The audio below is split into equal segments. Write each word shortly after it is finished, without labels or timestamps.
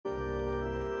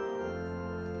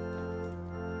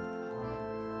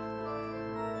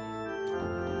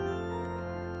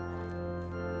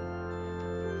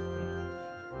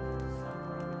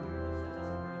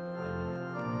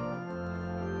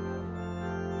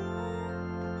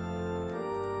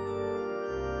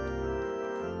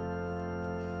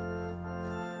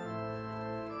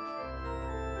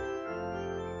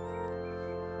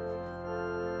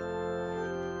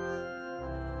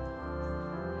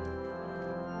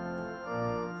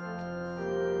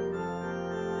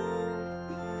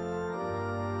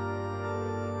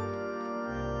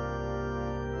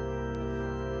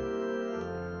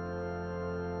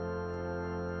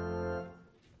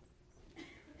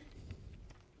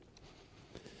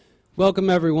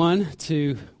Welcome, everyone,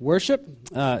 to worship.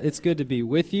 It's good to be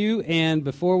with you. And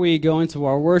before we go into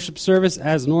our worship service,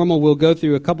 as normal, we'll go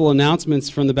through a couple announcements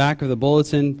from the back of the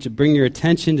bulletin to bring your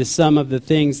attention to some of the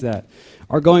things that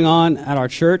are going on at our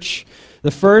church.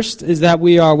 The first is that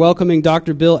we are welcoming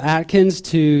Dr. Bill Atkins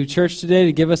to church today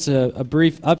to give us a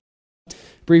brief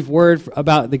word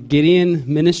about the Gideon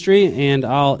ministry, and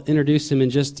I'll introduce him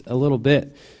in just a little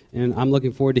bit. And I'm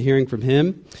looking forward to hearing from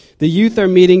him. The youth are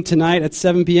meeting tonight at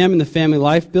 7 p.m. in the Family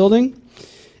Life Building.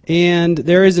 And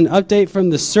there is an update from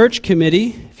the search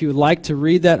committee. If you would like to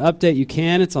read that update, you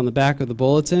can. It's on the back of the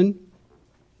bulletin.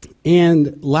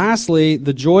 And lastly,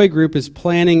 the Joy Group is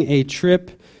planning a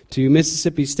trip to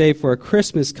Mississippi State for a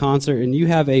Christmas concert, and you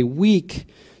have a week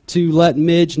to let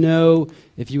Midge know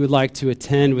if you would like to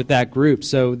attend with that group.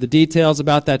 So the details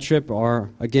about that trip are,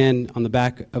 again, on the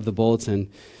back of the bulletin.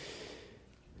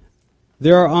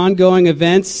 There are ongoing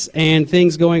events and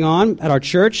things going on at our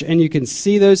church, and you can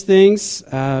see those things.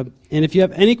 And if you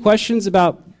have any questions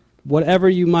about whatever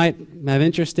you might have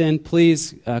interest in,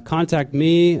 please contact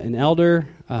me, an elder,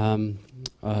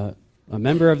 a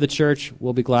member of the church.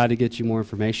 We'll be glad to get you more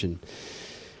information.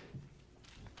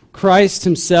 Christ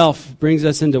himself brings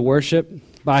us into worship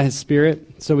by his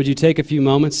Spirit. So would you take a few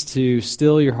moments to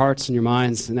still your hearts and your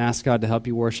minds and ask God to help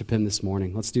you worship him this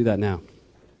morning? Let's do that now.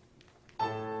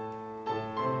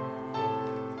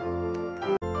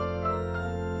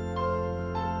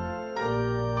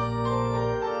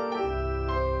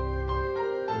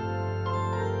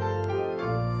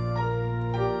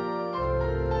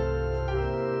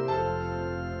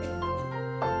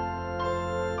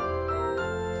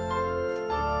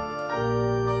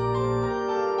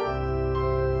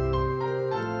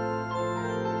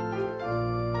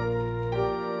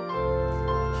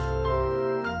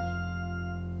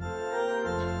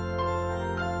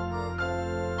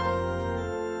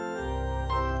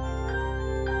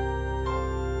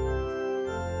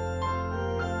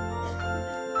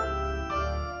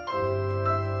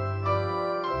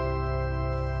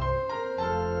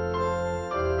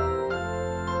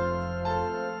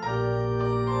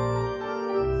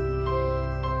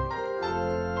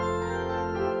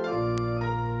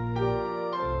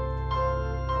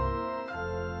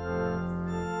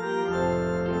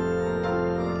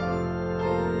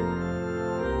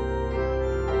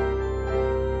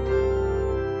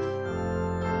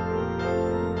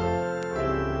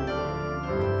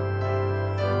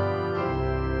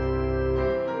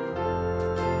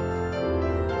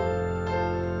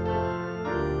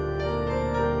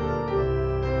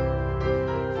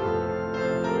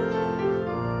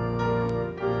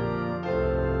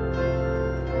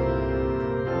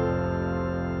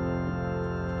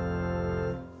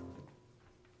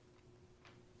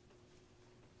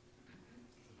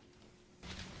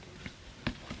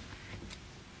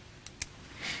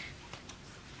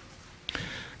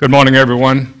 Good morning,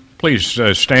 everyone. Please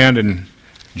stand and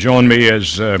join me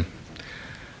as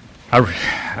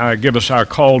I give us our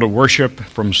call to worship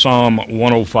from Psalm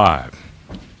 105.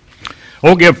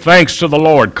 Oh, give thanks to the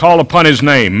Lord, call upon his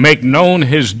name, make known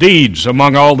his deeds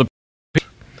among all the people.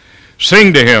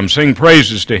 Sing to him, sing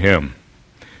praises to him.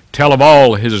 Tell of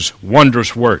all his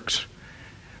wondrous works.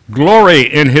 Glory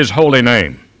in his holy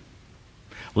name.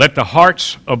 Let the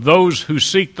hearts of those who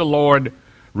seek the Lord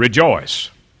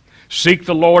rejoice. Seek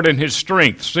the Lord in his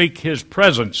strength. Seek his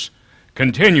presence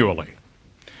continually.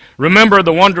 Remember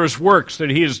the wondrous works that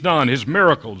he has done, his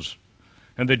miracles,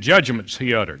 and the judgments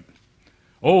he uttered.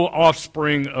 O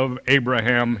offspring of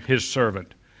Abraham, his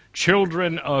servant,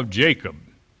 children of Jacob,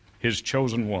 his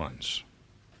chosen ones.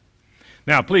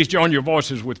 Now, please join your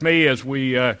voices with me as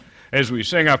we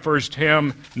sing our first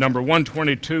hymn, number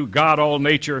 122, God All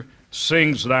Nature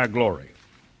Sings Thy Glory.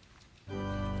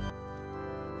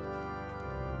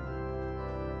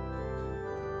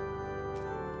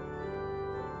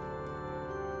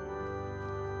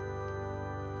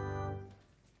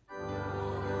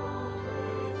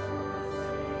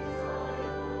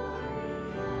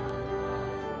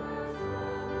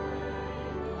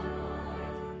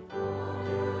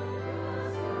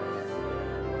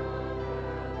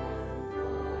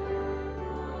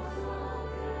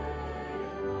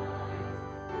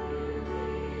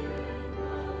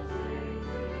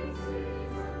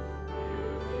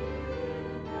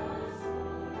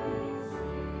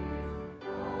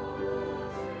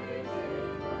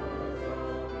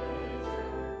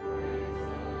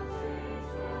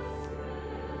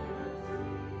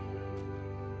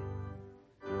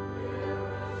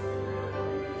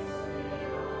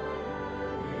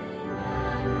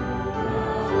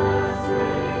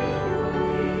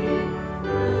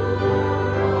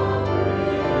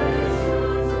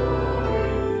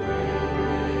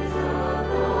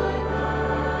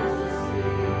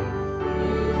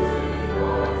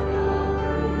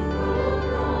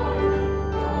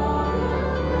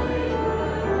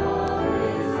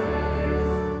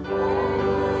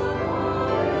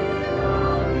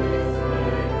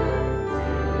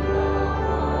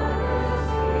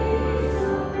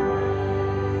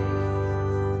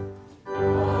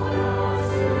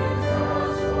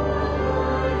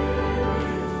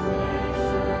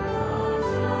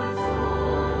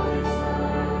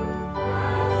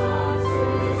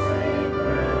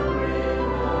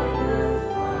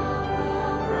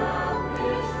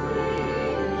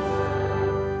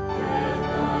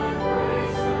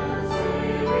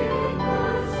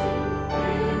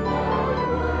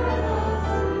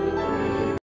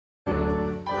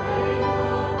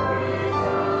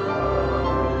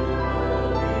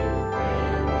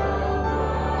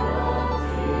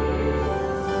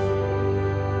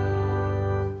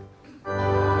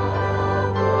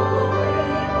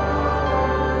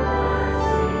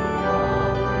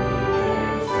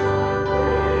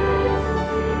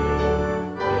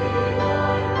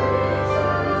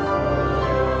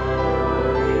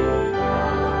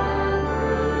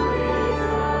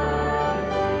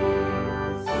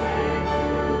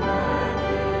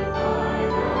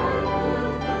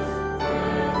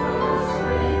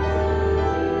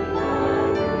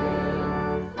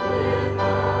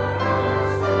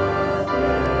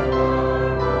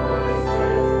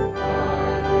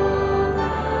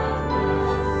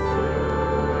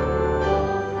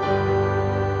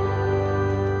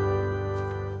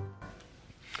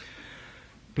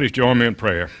 Please join me in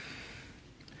prayer.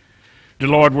 Dear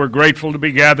Lord, we're grateful to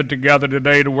be gathered together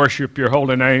today to worship your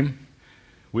holy name.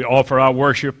 We offer our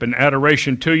worship and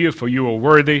adoration to you, for you are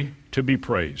worthy to be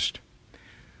praised.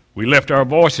 We lift our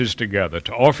voices together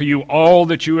to offer you all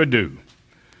that you are due.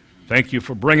 Thank you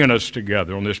for bringing us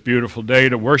together on this beautiful day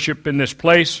to worship in this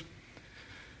place.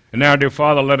 And now, dear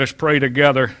Father, let us pray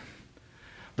together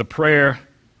the prayer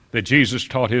that Jesus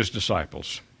taught his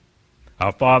disciples.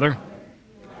 Our Father,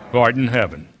 who art in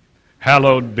heaven,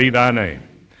 hallowed be thy name.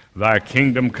 Thy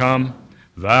kingdom come,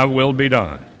 thy will be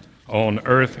done, on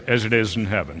earth as it is in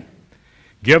heaven.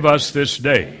 Give us this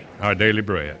day our daily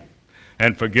bread,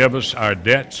 and forgive us our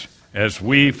debts as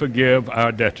we forgive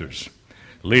our debtors.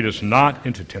 Lead us not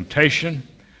into temptation,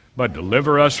 but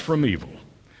deliver us from evil.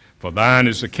 For thine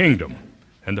is the kingdom,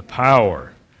 and the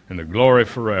power, and the glory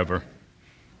forever.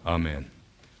 Amen.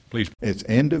 Please. It's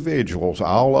individuals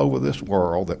all over this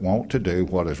world that want to do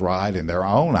what is right in their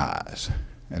own eyes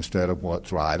instead of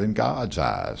what's right in God's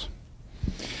eyes.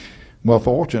 Well,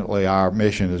 fortunately, our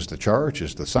mission as the church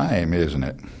is the same, isn't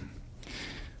it?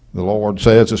 The Lord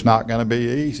says it's not going to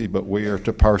be easy, but we are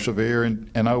to persevere in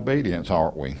obedience,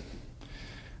 aren't we?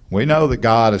 We know that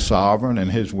God is sovereign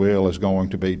and his will is going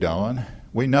to be done.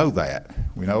 We know that.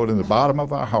 We know it in the bottom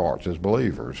of our hearts as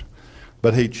believers.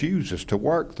 But he chooses to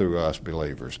work through us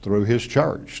believers, through his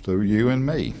church, through you and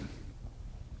me.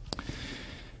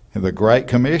 And the Great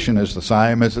Commission is the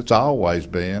same as it's always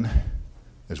been,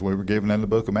 as we were given in the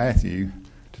book of Matthew,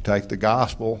 to take the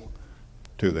gospel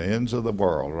to the ends of the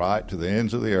world, right, to the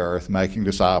ends of the earth, making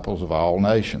disciples of all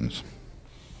nations.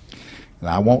 And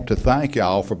I want to thank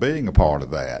y'all for being a part of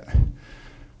that.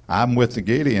 I'm with the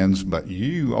Gideons, but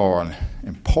you are an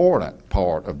important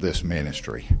part of this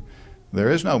ministry. There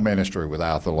is no ministry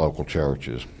without the local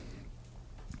churches.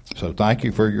 So thank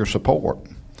you for your support.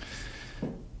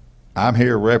 I'm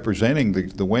here representing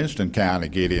the Winston County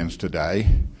Gideons today,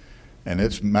 and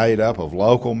it's made up of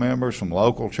local members from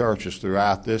local churches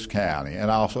throughout this county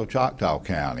and also Choctaw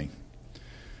County.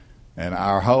 And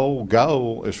our whole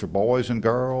goal is for boys and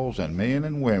girls and men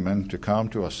and women to come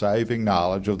to a saving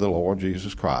knowledge of the Lord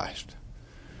Jesus Christ.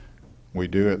 We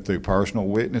do it through personal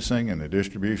witnessing and the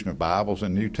distribution of Bibles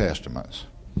and New Testaments.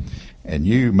 And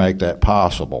you make that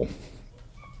possible.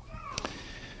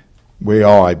 We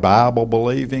are a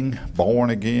Bible-believing,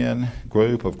 born-again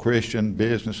group of Christian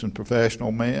business and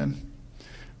professional men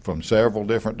from several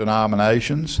different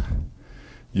denominations.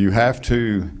 You have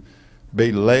to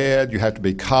be led, you have to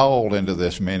be called into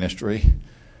this ministry,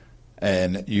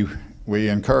 and we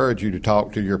encourage you to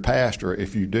talk to your pastor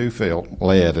if you do feel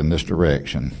led in this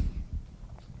direction.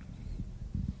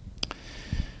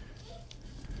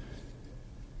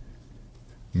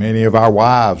 Many of our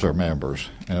wives are members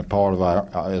and as part of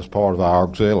our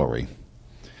auxiliary.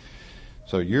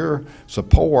 So your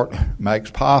support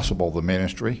makes possible the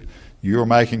ministry. You're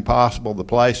making possible the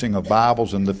placing of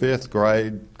Bibles in the 5th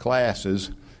grade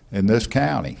classes in this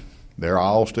county. They're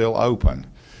all still open.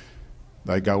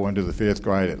 They go into the 5th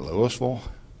grade at Louisville,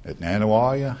 at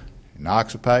Nanawaia,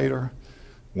 Noxapater,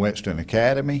 Winston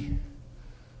Academy.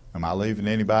 Am I leaving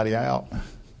anybody out?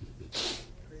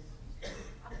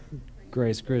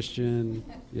 Grace Christian,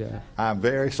 yeah. I'm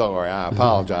very sorry. I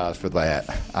apologize for that.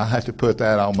 I have to put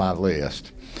that on my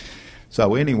list.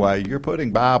 So anyway, you're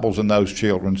putting Bibles in those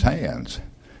children's hands,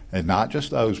 and not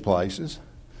just those places.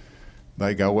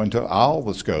 They go into all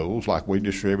the schools, like we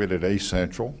distribute at East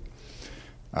Central.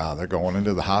 They're going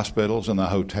into the hospitals and the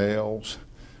hotels,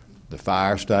 the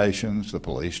fire stations, the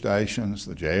police stations,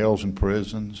 the jails and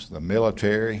prisons, the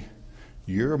military.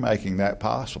 You're making that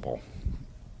possible.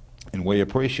 And we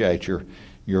appreciate your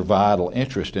vital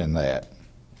interest in that.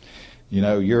 You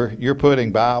know, you're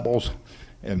putting Bibles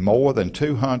in more than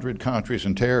 200 countries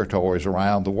and territories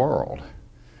around the world.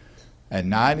 And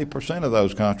 90% of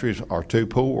those countries are too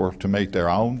poor to meet their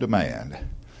own demand.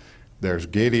 There's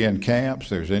Gideon camps,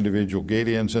 there's individual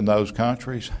Gideons in those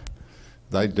countries.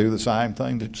 They do the same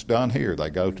thing that's done here. They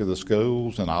go to the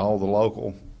schools and all the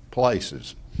local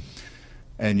places.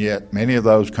 And yet many of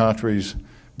those countries,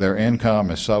 their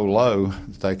income is so low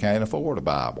that they can't afford a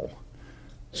Bible.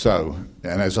 So,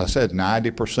 and as I said,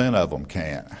 90% of them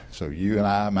can't. So you and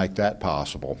I make that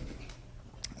possible.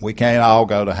 We can't all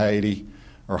go to Haiti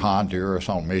or Honduras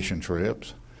on mission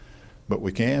trips, but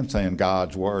we can send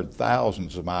God's Word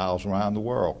thousands of miles around the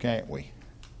world, can't we?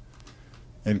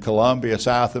 In Colombia,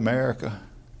 South America,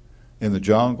 in the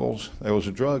jungles, there was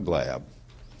a drug lab.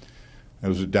 It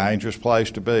was a dangerous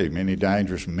place to be. Many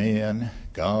dangerous men,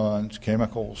 guns,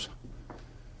 chemicals.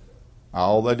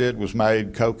 All they did was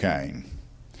made cocaine.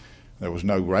 There was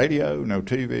no radio, no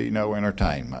TV, no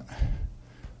entertainment.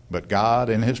 But God,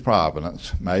 in His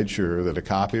providence, made sure that a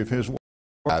copy of His word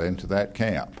got into that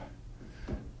camp.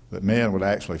 That men would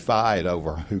actually fight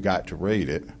over who got to read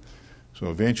it.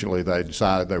 So eventually they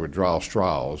decided they would draw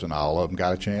straws, and all of them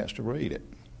got a chance to read it.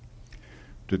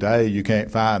 Today you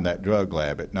can't find that drug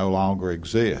lab. It no longer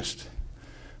exists.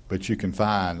 But you can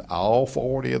find all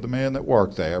 40 of the men that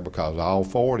worked there, because all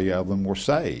 40 of them were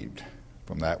saved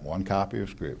from that one copy of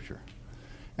Scripture.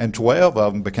 And 12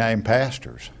 of them became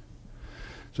pastors.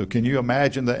 So can you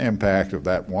imagine the impact of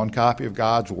that one copy of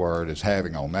God's Word is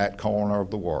having on that corner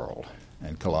of the world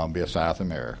in Colombia, South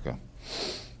America?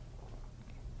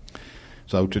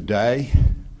 So today,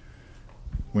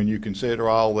 when you consider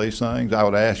all these things, I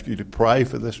would ask you to pray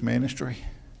for this ministry.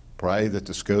 Pray that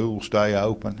the schools stay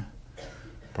open.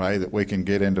 Pray that we can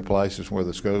get into places where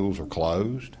the schools are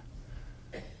closed.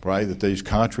 Pray that these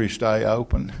countries stay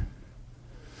open.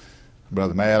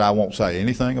 Brother Matt, I won't say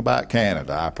anything about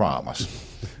Canada, I promise.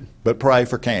 But pray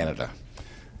for Canada.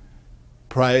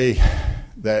 Pray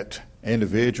that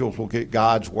individuals will get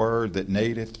God's Word that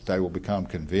need it. They will become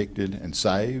convicted and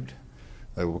saved.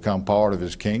 They will become part of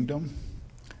His kingdom.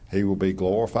 He will be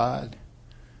glorified.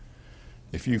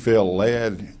 If you feel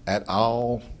led at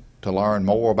all to learn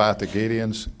more about the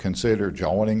Gideons, consider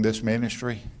joining this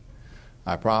ministry.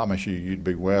 I promise you, you'd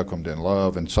be welcomed in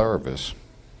love and service.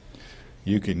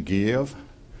 You can give.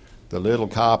 The little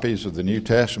copies of the New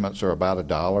Testaments are about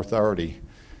 $1.30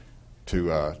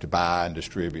 to buy and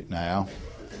distribute now.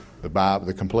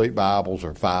 The complete Bibles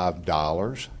are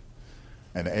 $5.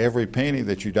 And every penny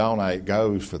that you donate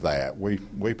goes for that. We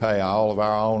pay all of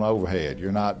our own overhead.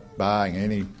 You're not buying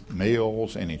any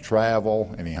meals, any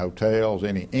travel, any hotels,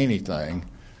 anything,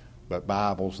 but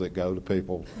Bibles that go to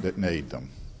people that need them.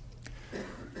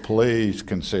 Please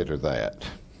consider that.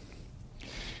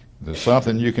 There's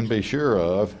something you can be sure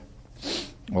of.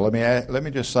 Well, let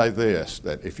me just say this,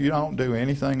 that if you don't do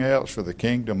anything else for the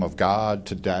kingdom of God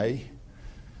today,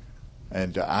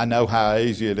 and I know how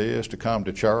easy it is to come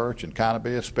to church and kind of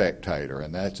be a spectator,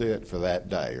 and that's it for that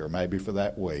day or maybe for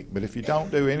that week. But if you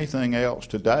don't do anything else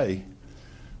today,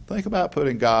 think about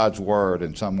putting God's Word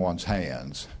in someone's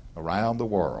hands around the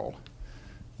world.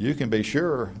 You can be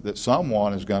sure that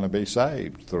someone is going to be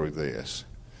saved through this,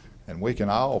 and we can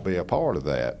all be a part of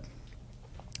that.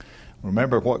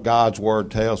 Remember what God's Word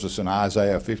tells us in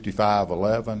Isaiah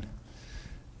 55:11.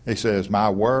 He says, "My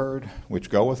word,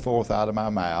 which goeth forth out of my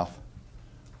mouth,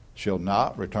 shall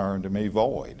not return to me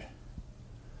void,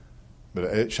 but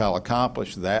it shall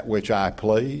accomplish that which I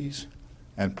please,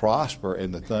 and prosper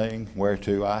in the thing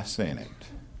whereto I sent it."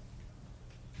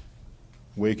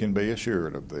 We can be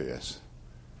assured of this.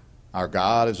 Our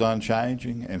God is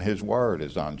unchanging, and His Word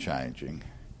is unchanging.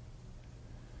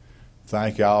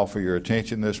 Thank you all for your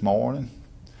attention this morning.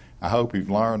 I hope you've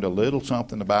learned a little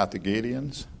something about the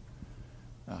Gideons.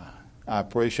 I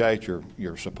appreciate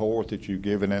your support that you've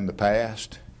given in the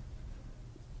past.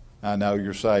 I know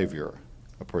your Savior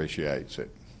appreciates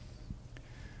it.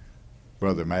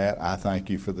 Brother Matt, I thank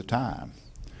you for the time.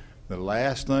 The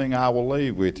last thing I will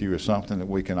leave with you is something that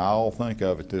we can all think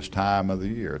of at this time of the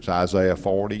year. It's Isaiah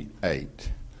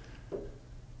 48.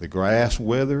 "The grass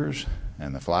withers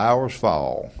and the flowers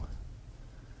fall,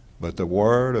 but the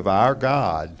word of our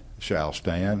God shall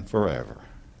stand forever."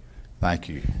 Thank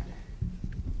you.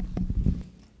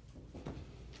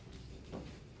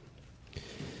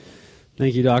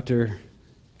 Thank you, Dr.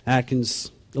 Atkins.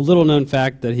 A little-known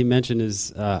fact that he mentioned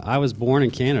is I was born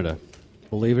in Canada,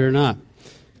 believe it or not.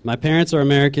 My parents are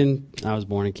American. I was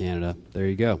born in Canada. There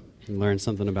you go. You learned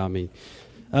something about me.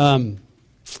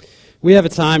 We have a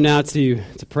time now to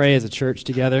pray as a church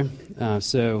together,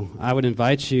 so I would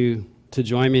invite you to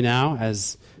join me now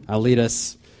as I'll lead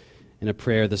us in a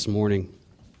prayer this morning.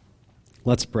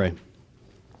 Let's pray.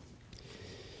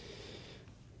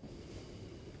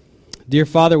 Dear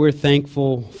Father, we're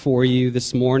thankful for you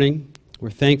this morning. We're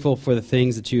thankful for the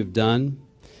things that you have done.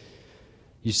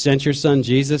 You sent your Son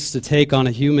Jesus to take on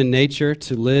a human nature,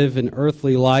 to live an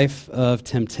earthly life of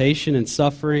temptation and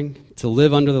suffering, to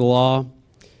live under the law,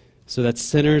 so that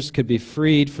sinners could be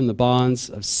freed from the bonds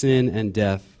of sin and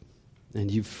death. And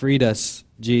you've freed us,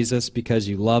 Jesus, because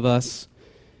you love us.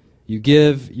 You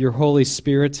give your Holy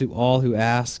Spirit to all who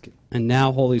ask. And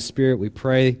now, Holy Spirit, we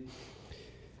pray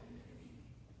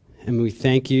and we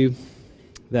thank you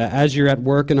that as you're at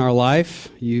work in our life,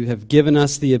 you have given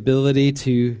us the ability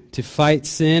to fight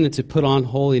sin and to put on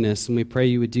holiness. And we pray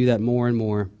you would do that more and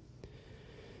more.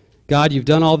 God, you've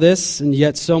done all this and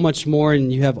yet so much more,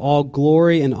 and you have all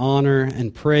glory and honor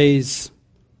and praise.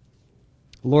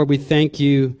 Lord, we thank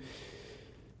you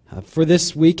for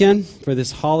this weekend, for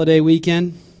this holiday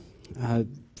weekend,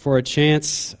 for a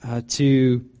chance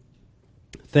to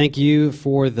Thank you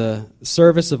for the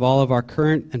service of all of our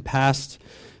current and past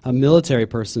military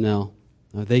personnel.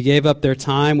 They gave up their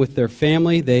time with their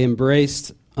family. They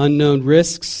embraced unknown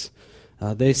risks.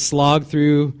 They slogged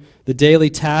through the daily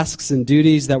tasks and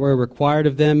duties that were required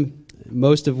of them,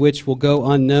 most of which will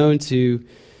go unknown to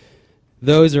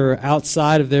those who are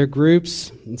outside of their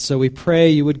groups. And so we pray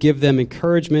you would give them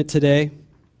encouragement today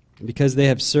because they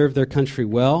have served their country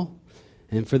well,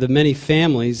 and for the many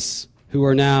families who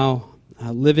are now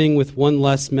living with one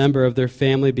less member of their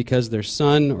family because their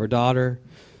son or daughter,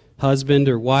 husband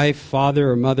or wife,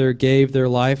 father or mother gave their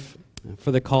life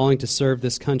for the calling to serve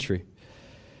this country.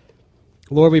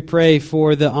 Lord, we pray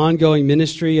for the ongoing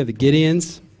ministry of the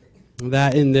Gideons,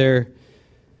 that in their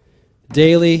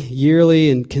daily, yearly,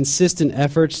 and consistent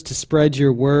efforts to spread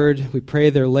your word, we pray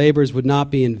their labors would not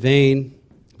be in vain,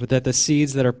 but that the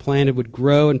seeds that are planted would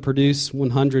grow and produce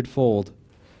 100-fold.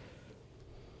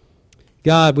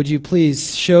 God, would you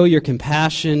please show your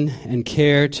compassion and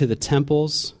care to the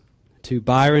Temples, to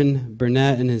Byron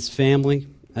Burnett and his family,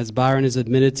 as Byron is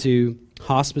admitted to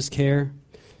hospice care.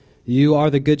 You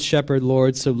are the good shepherd,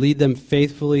 Lord, so lead them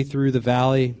faithfully through the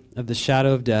valley of the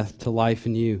shadow of death to life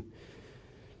in you.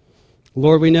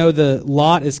 Lord, we know the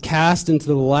lot is cast into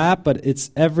the lap, but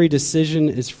its every decision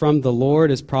is from the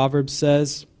Lord, as Proverbs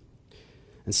says.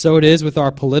 And so it is with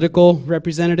our political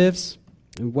representatives.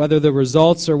 And whether the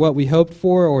results are what we hoped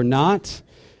for or not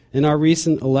in our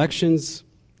recent elections,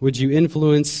 would you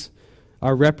influence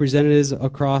our representatives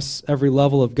across every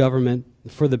level of government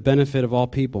for the benefit of all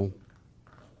people?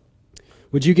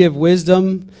 Would you give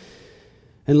wisdom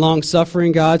and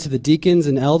long-suffering, God, to the deacons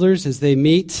and elders as they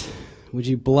meet? Would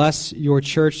you bless your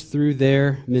church through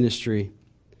their ministry?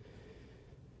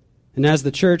 And as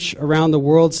the church around the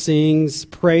world sings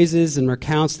praises and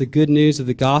recounts the good news of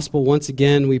the gospel, once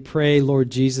again we pray, Lord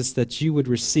Jesus, that you would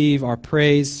receive our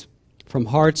praise from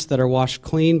hearts that are washed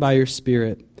clean by your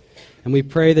Spirit. And we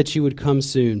pray that you would come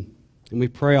soon. And we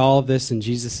pray all of this in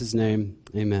Jesus' name.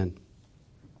 Amen.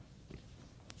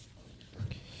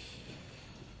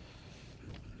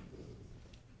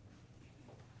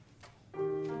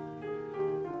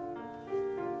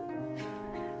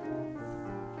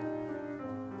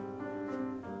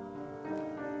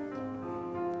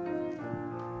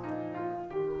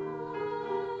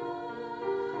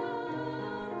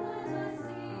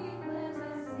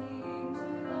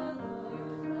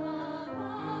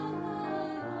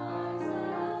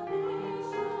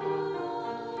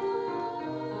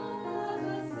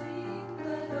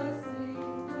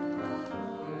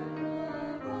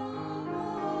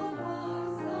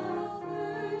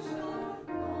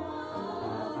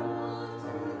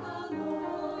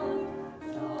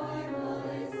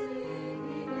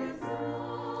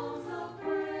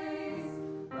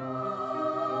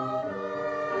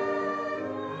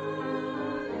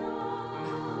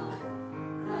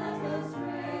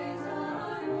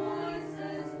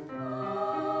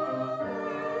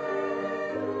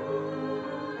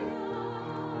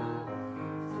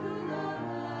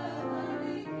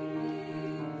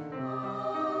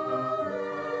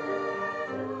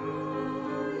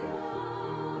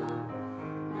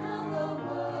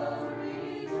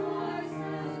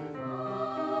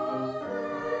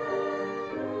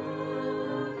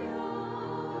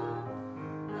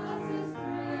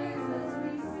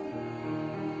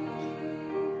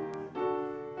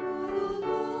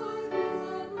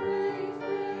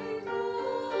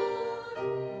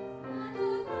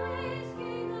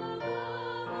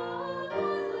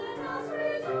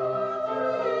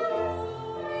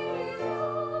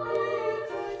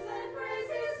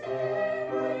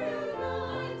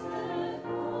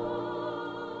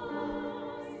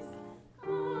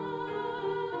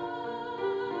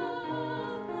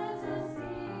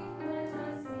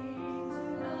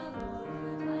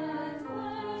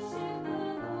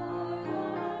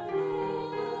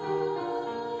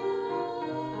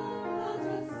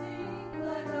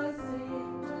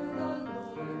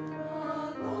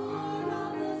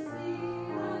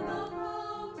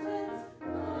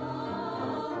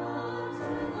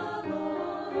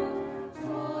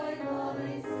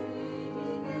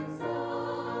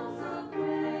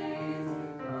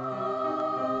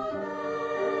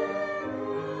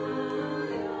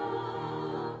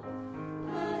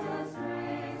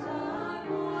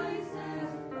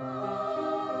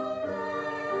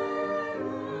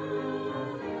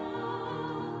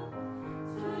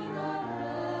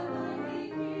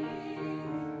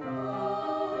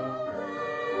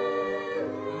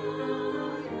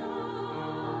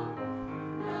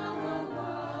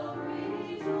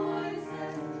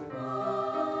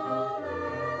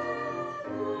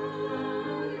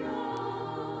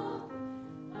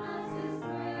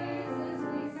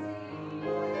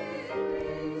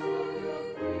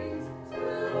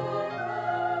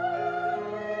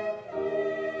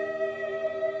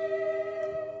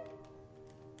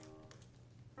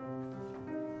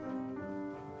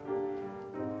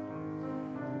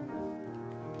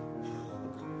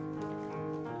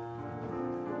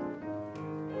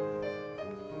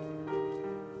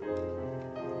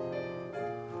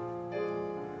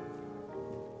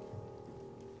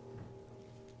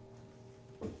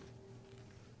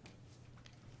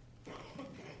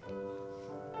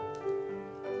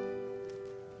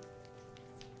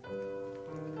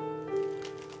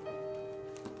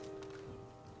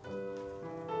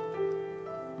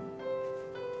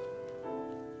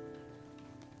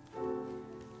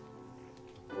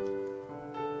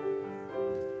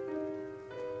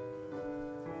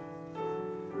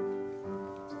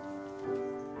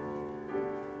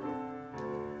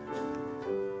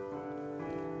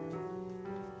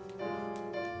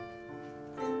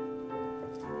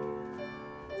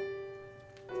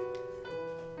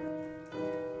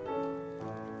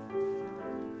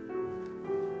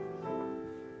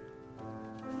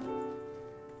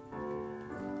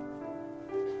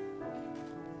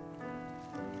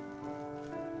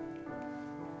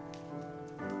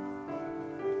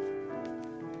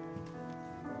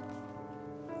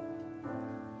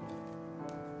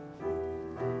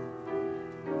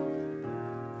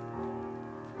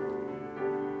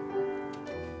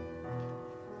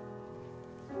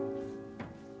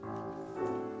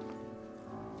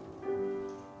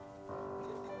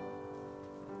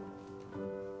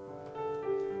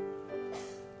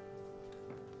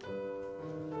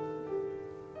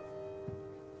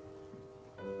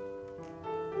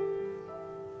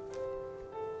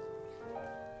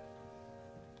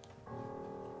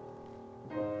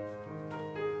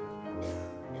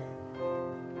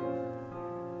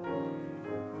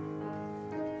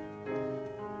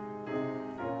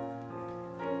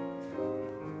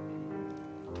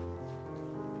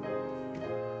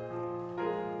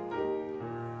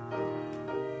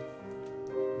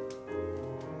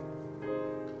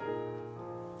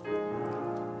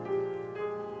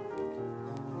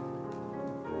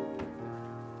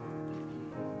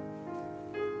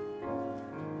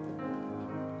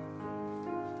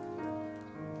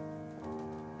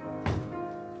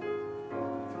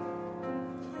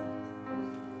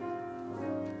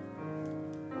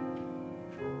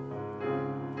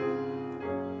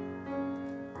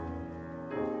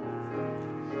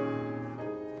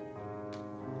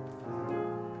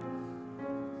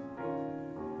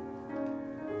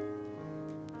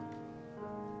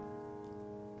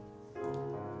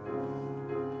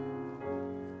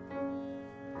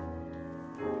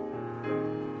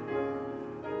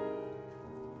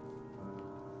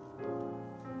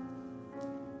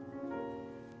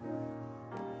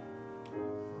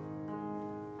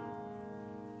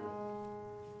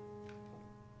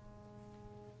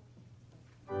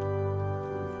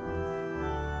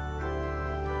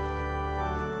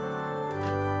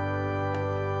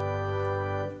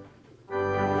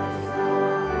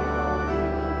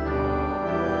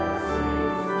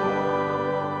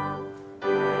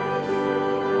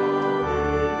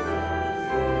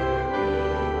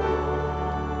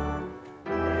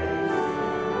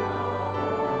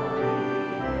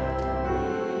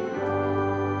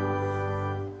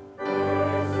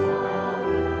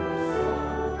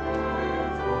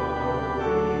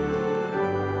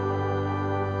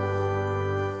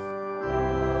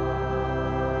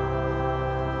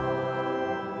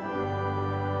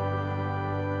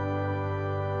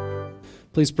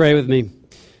 Please pray with me.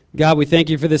 God, we thank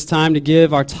you for this time to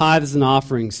give our tithes and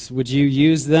offerings. Would you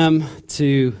use them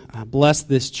to bless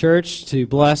this church, to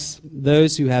bless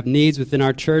those who have needs within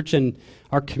our church and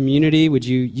our community? Would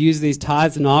you use these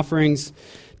tithes and offerings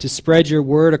to spread your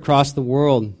word across the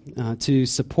world, to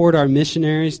support our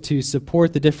missionaries, to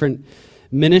support the different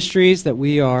ministries that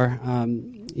we are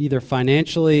either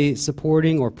financially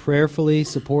supporting or prayerfully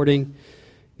supporting?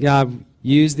 God,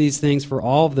 use these things for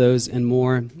all of those and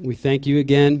more. We thank you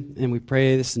again, and we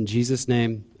pray this in Jesus'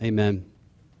 name. Amen.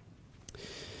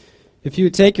 If you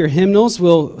would take your hymnals,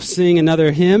 we'll sing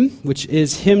another hymn, which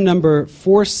is hymn number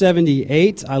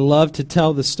 478. I love to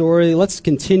tell the story. Let's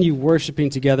continue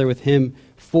worshiping together with hymn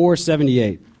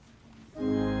 478.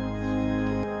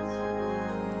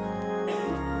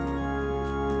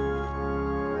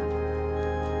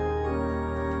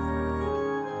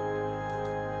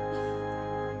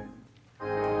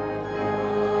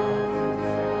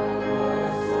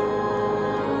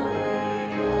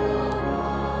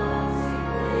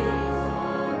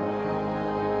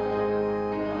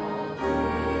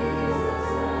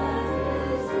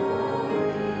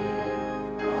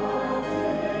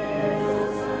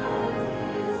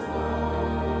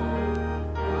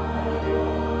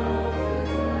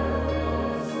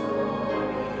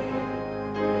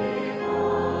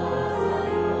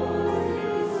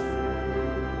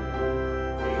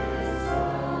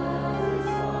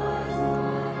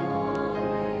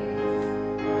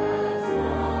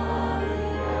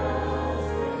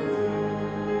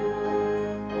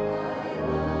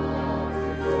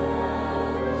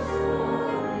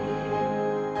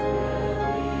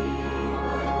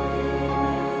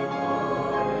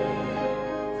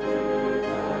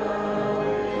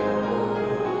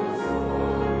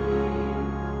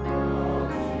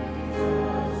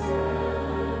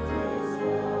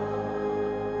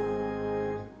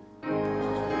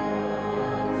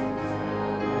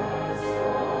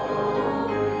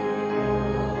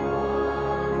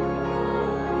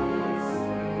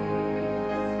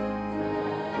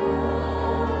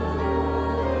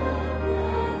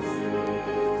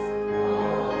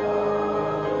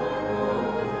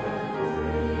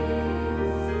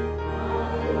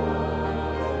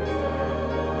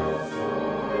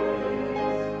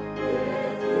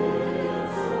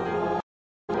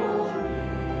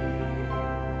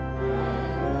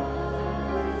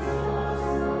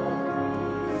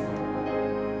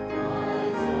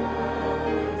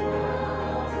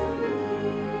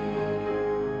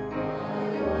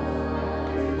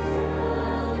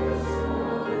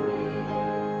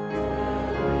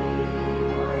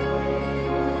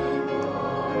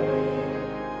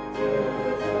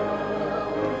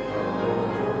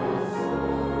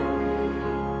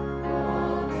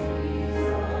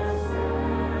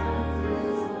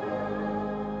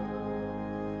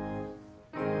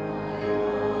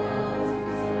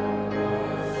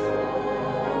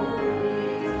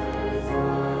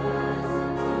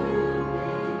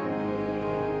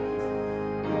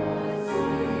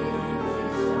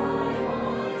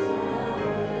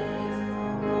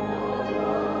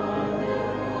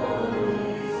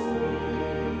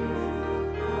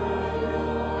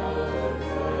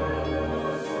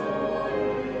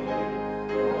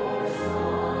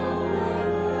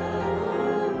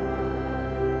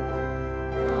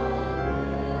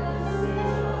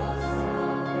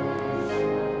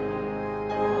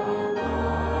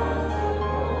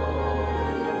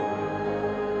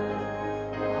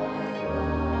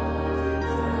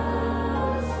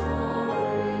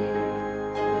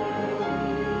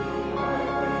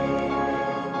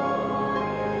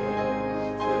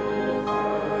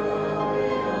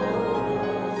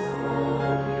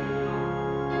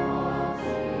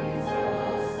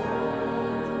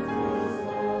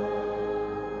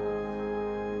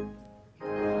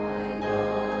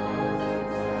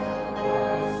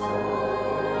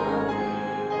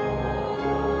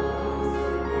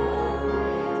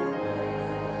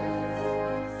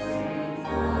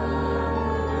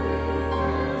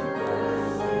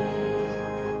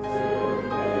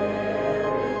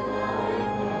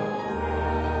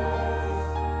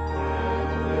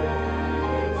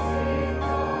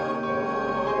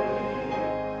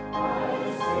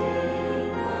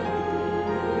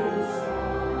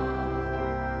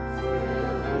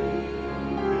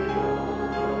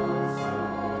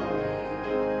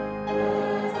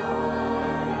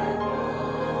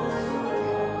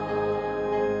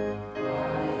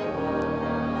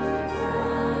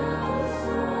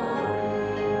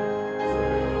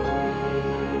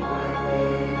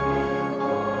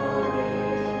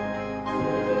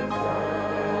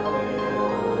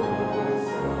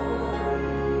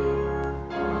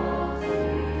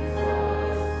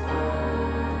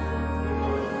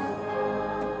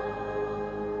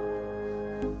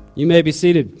 You may be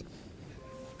seated.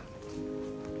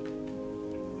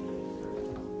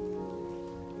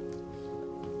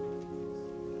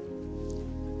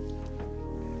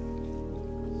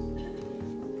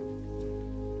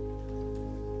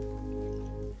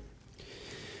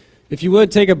 If you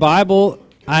would take a Bible,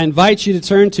 I invite you to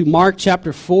turn to Mark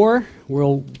chapter 4.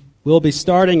 We'll be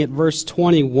starting at verse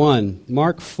 21.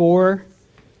 Mark 4,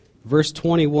 verse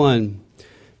 21.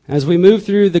 As we move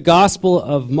through the Gospel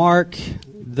of Mark,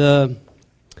 the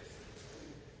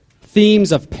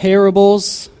themes of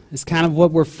parables is kind of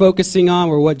what we're focusing on,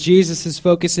 or what Jesus is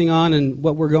focusing on, and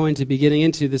what we're going to be getting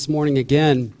into this morning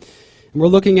again. And we're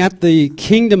looking at the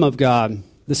kingdom of God,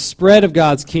 the spread of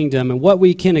God's kingdom, and what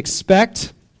we can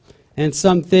expect, and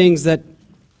some things that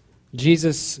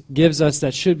Jesus gives us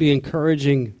that should be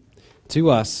encouraging to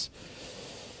us.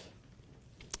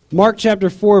 Mark chapter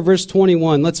 4, verse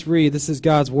 21. Let's read. This is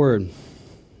God's word.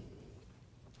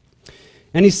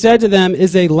 And he said to them,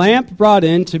 "Is a lamp brought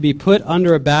in to be put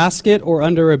under a basket or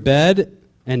under a bed,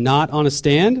 and not on a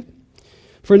stand?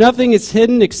 For nothing is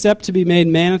hidden except to be made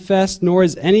manifest, nor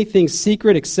is anything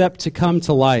secret except to come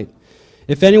to light.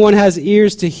 If anyone has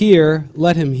ears to hear,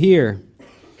 let him hear."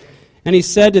 And he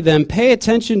said to them, "Pay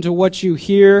attention to what you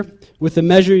hear. With the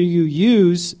measure you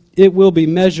use, it will be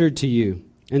measured to you,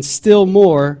 and still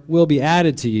more will be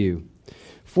added to you.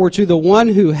 For to the one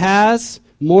who has,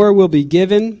 more will be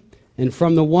given, and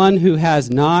from the one who has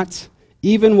not,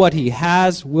 even what he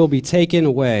has will be taken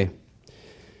away."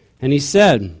 And he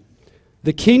said,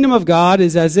 "The kingdom of God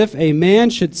is as if a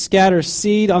man should scatter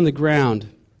seed on the ground.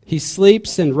 He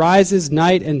sleeps and rises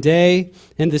night and day,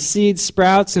 and the seed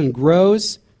sprouts and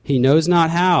grows, he knows not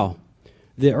how.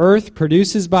 The earth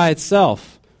produces by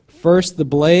itself, first the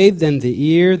blade, then the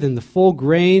ear, then the full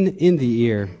grain in the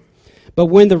ear. But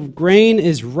when the grain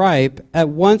is ripe, at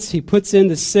once he puts in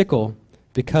the sickle,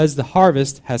 because the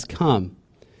harvest has come."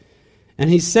 And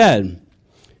he said,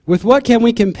 "With what can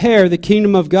we compare the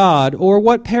kingdom of God, or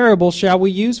what parable shall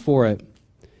we use for it?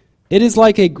 It is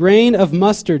like a grain of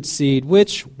mustard seed,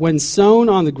 which, when sown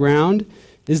on the ground,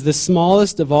 is the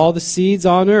smallest of all the seeds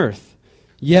on earth.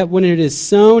 Yet when it is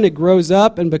sown, it grows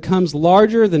up and becomes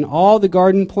larger than all the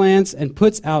garden plants and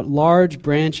puts out large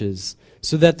branches,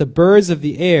 so that the birds of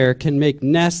the air can make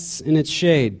nests in its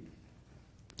shade."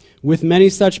 With many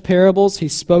such parables he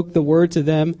spoke the word to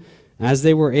them as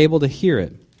they were able to hear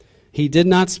it. He did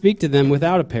not speak to them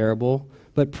without a parable,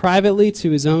 but privately to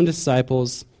his own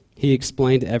disciples he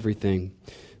explained everything.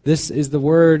 This is the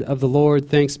word of the Lord.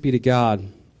 Thanks be to God.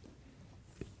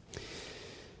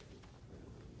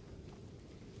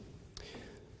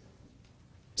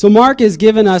 So Mark has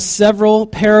given us several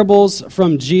parables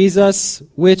from Jesus,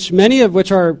 many of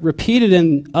which are repeated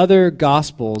in other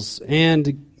Gospels.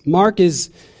 And Mark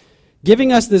is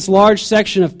giving us this large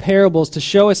section of parables to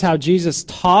show us how Jesus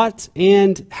taught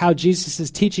and how Jesus is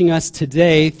teaching us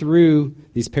today through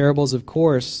these parables, of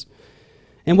course.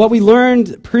 And what we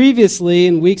learned previously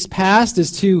in weeks past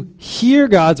is to hear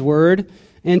God's word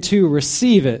and to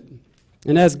receive it.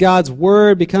 And as God's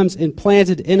word becomes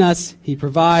implanted in us, he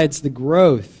provides the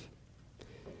growth.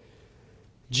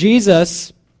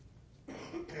 Jesus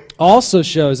also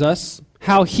shows us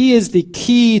how he is the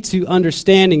key to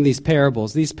understanding these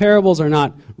parables. These parables are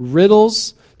not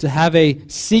riddles to have a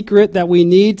secret that we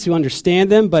need to understand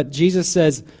them, but Jesus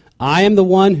says, "I am the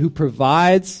one who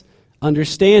provides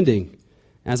understanding."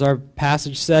 As our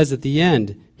passage says at the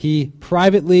end, he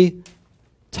privately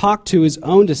talked to his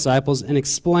own disciples and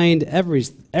explained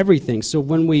everything. So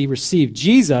when we receive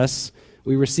Jesus,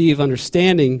 we receive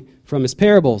understanding from his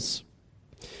parables.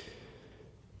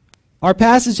 Our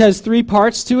passage has three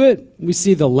parts to it. We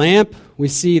see the lamp, we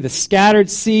see the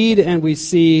scattered seed, and we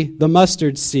see the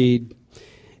mustard seed.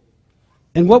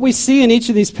 And what we see in each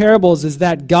of these parables is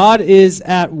that God is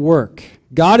at work.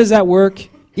 God is at work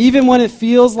even when it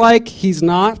feels like he's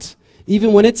not,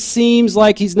 even when it seems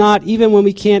like he's not, even when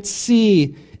we can't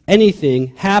see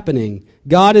anything happening.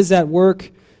 God is at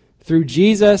work through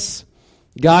Jesus.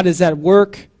 God is at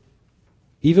work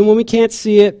even when we can't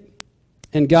see it.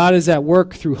 And God is at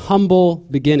work through humble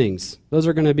beginnings. Those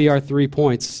are going to be our 3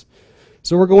 points.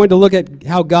 So we're going to look at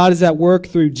how God is at work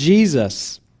through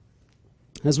Jesus.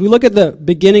 As we look at the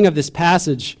beginning of this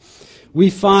passage, we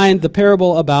find the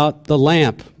parable about the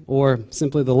lamp, or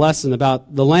simply the lesson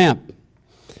about the lamp.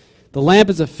 The lamp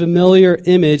is a familiar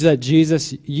image that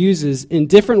Jesus uses in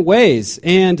different ways.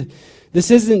 And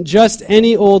this isn't just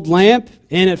any old lamp.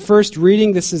 And at first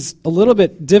reading, this is a little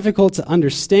bit difficult to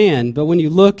understand. But when you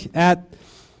look at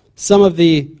some of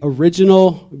the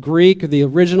original Greek or the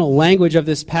original language of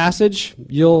this passage,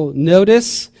 you'll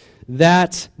notice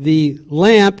that the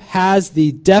lamp has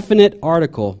the definite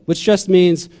article, which just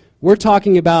means we're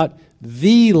talking about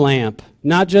the lamp,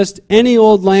 not just any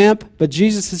old lamp, but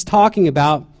Jesus is talking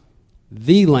about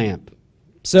the lamp.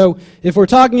 So if we're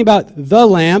talking about the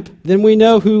lamp, then we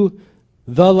know who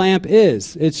the lamp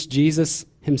is. It's Jesus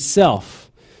himself.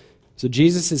 So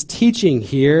Jesus is teaching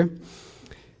here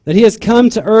that he has come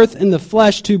to earth in the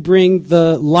flesh to bring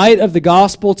the light of the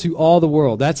gospel to all the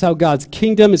world. That's how God's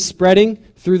kingdom is spreading,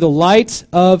 through the light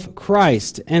of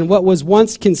Christ. And what was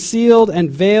once concealed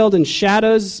and veiled in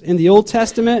shadows in the Old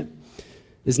Testament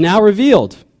is now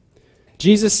revealed.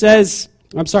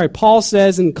 Paul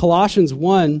says in Colossians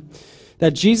 1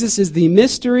 that Jesus is the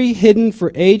mystery hidden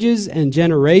for ages and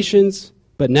generations,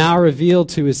 but now revealed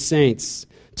to his saints.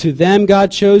 To them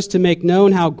God chose to make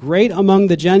known how great among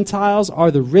the Gentiles are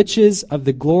the riches of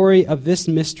the glory of this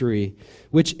mystery,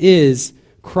 which is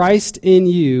Christ in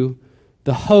you,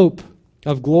 the hope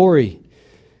of glory.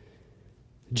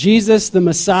 Jesus, the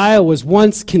Messiah, was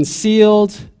once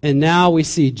concealed, and now we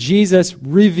see Jesus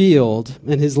revealed,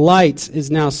 and his light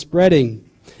is now spreading.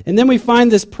 And then we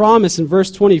find this promise in verse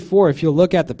 24. If you'll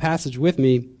look at the passage with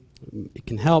me, it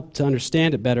can help to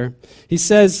understand it better. He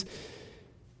said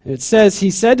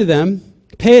to them,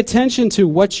 "Pay attention to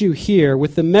what you hear.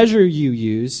 With the measure you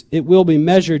use, it will be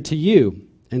measured to you,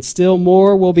 and still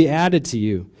more will be added to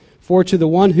you. For to the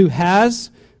one who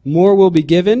has, more will be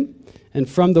given, and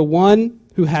from the one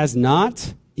who has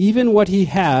not, even what he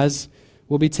has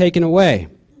will be taken away."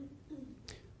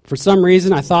 For some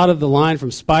reason, I thought of the line from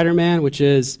Spider-Man, which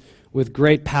is, "With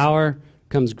great power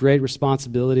comes great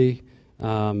responsibility."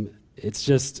 It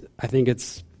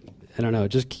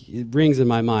rings in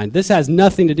my mind. This has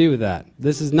nothing to do with that.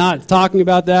 This is not talking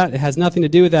about that. It has nothing to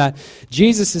do with that.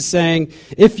 Jesus is saying,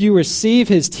 if you receive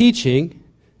his teaching,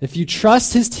 if you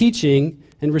trust his teaching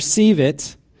and receive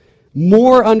it,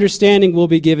 more understanding will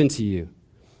be given to you.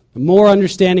 More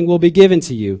understanding will be given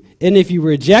to you. And if you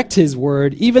reject his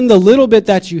word, even the little bit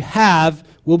that you have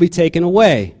will be taken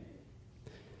away.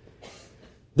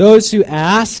 Those who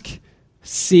ask,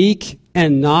 seek,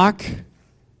 and knock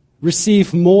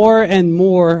receive more and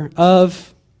more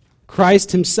of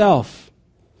Christ himself.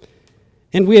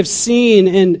 And we have seen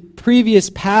in previous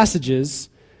passages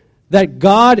that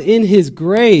God in his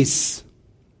grace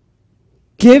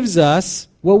gives us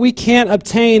what we can't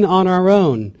obtain on our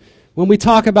own. When we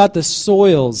talk about the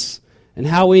soils and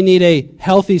how we need a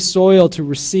healthy soil to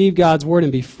receive God's word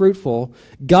and be fruitful,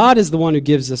 God is the one who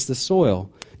gives us the soil.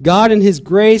 God in his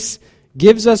grace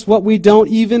gives us what we don't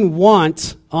even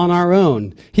want on our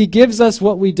own. He gives us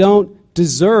what we don't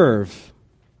deserve.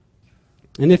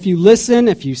 And if you listen,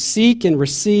 if you seek and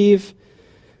receive,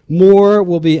 more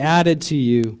will be added to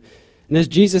you. And as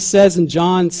Jesus says in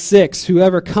John 6,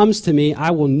 "Whoever comes to me,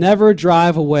 I will never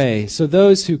drive away." So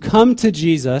those who come to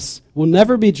Jesus will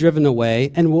never be driven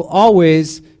away and will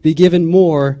always be given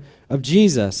more of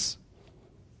Jesus.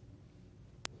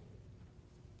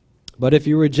 But if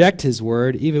you reject his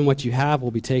word, even what you have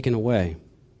will be taken away.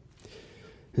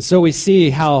 And so we see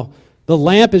how the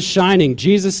lamp is shining.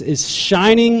 Jesus is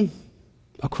shining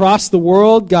across the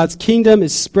world. God's kingdom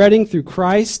is spreading through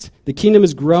Christ. The kingdom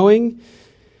is growing.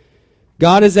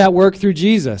 God is at work through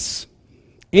Jesus.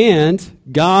 And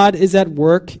God is at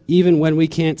work even when we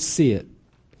can't see it.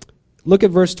 Look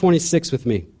at verse 26 with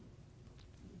me.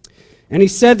 "And he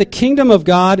said, the kingdom of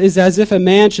God is as if a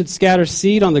man should scatter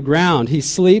seed on the ground. He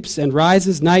sleeps and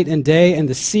rises night and day, and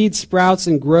the seed sprouts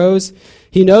and grows.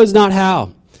 He knows not how.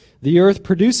 The earth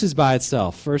produces by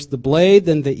itself, first the blade,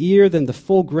 then the ear, then the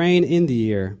full grain in the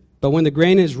ear. But when the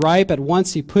grain is ripe, at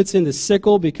once he puts in the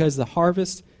sickle, because the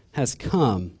harvest has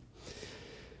come."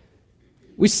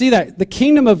 We see that the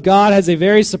kingdom of God has a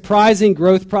very surprising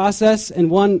growth process,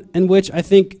 and one in which I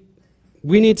think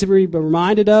we need to be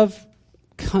reminded of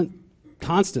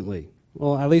constantly.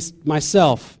 Well, at least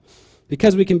myself,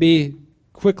 because we can be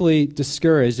quickly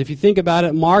discouraged. If you think about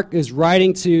it, Mark is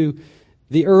writing to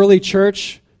the early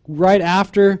church right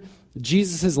after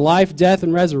Jesus' life, death,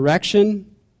 and resurrection,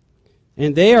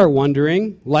 and they are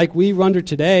wondering, like we wonder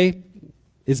today,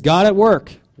 is God at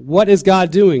work? What is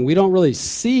God doing? We don't really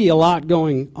see a lot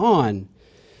going on.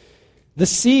 The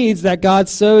seeds that God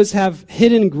sows have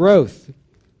hidden growth.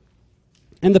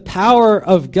 And the power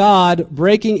of God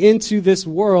breaking into this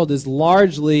world is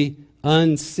largely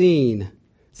unseen.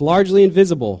 It's largely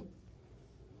invisible.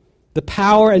 The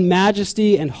power and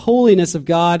majesty and holiness of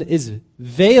God is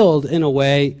veiled in a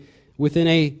way within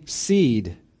a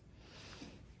seed.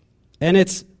 And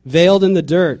it's veiled in the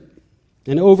dirt.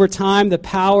 And over time, the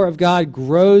power of God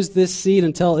grows this seed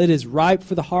until it is ripe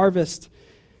for the harvest.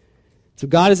 So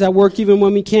God is at work even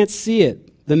when we can't see it.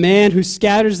 The man who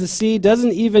scatters the seed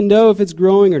doesn't even know if it's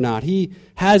growing or not. He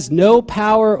has no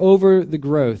power over the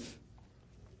growth.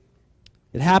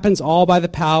 It happens all by the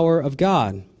power of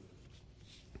God.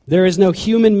 There is no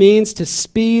human means to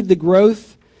speed the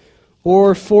growth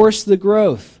or force the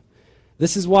growth.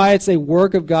 This is why it's a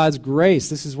work of God's grace.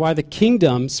 This is why the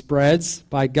kingdom spreads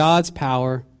by God's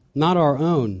power, not our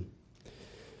own.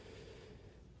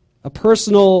 A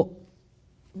personal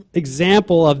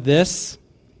example of this,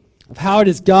 of how it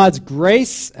is God's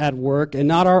grace at work and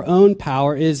not our own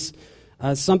power, is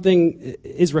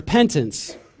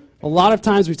repentance. A lot of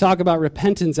times we talk about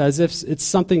repentance as if it's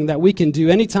something that we can do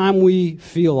anytime we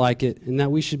feel like it and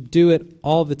that we should do it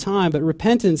all the time. But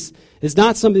repentance is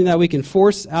not something that we can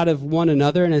force out of one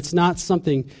another, and it's not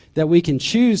something that we can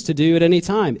choose to do at any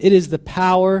time. It is the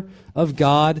power of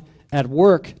God at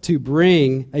work to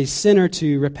bring a sinner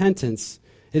to repentance.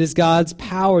 It is God's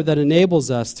power that enables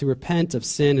us to repent of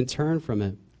sin and turn from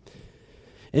it.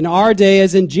 In our day,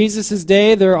 as in Jesus'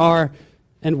 day, there are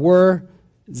and were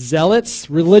zealots,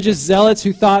 religious zealots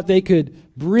who thought they could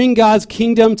bring God's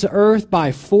kingdom to earth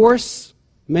by force,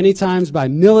 many times by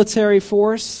military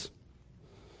force.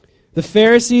 The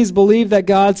Pharisees believed that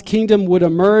God's kingdom would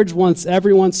emerge once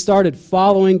everyone started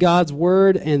following God's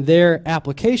word and their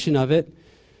application of it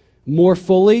more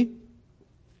fully.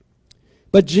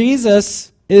 But Jesus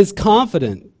is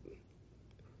confident.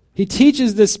 He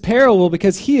teaches this parable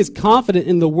because he is confident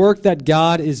in the work that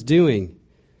God is doing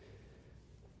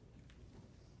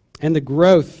and the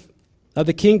growth of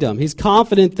the kingdom. He's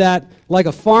confident that, like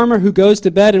a farmer who goes to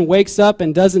bed and wakes up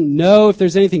and doesn't know if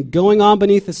there's anything going on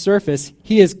beneath the surface,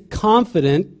 he is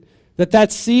confident that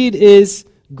that seed is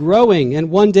growing and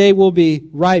one day will be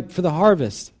ripe for the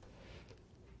harvest.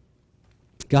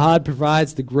 God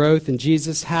provides the growth, and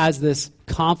Jesus has this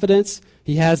confidence.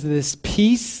 He has this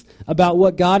peace about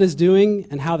what God is doing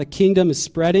and how the kingdom is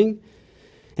spreading.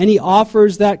 And he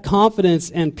offers that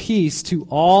confidence and peace to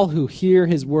all who hear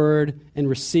his word and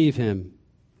receive him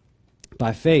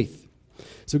by faith.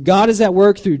 So God is at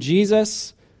work through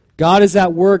Jesus. God is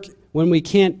at work when we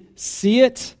can't see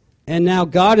it. And now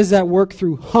God is at work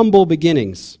through humble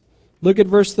beginnings. Look at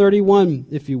verse 31,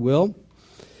 if you will.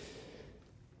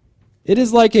 It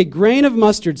is like a grain of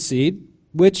mustard seed,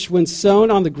 which when sown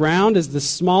on the ground is the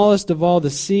smallest of all the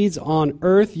seeds on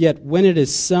earth, yet when it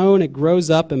is sown it grows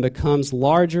up and becomes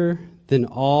larger than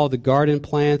all the garden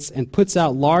plants and puts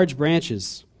out large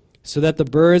branches, so that the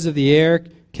birds of the air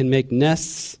can make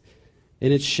nests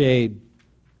in its shade.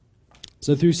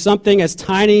 So through something as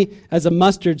tiny as a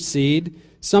mustard seed,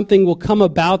 something will come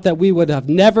about that we would have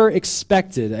never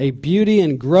expected, a beauty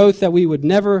and growth that we would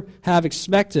never have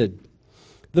expected.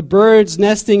 The birds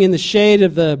nesting in the shade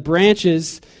of the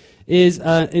branches is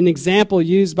an example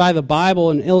used by the Bible,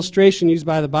 an illustration used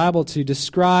by the Bible to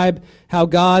describe how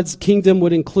God's kingdom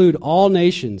would include all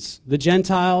nations, the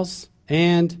Gentiles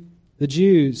and the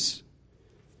Jews.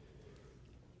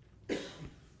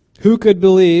 Who could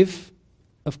believe,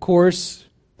 of course,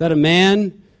 that a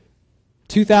man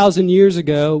 2,000 years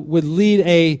ago would lead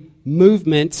a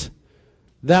movement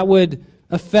that would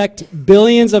affect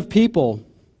billions of people?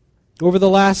 Over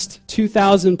the last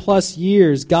 2,000 plus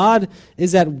years, God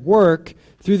is at work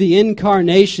through the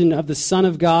incarnation of the Son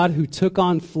of God who took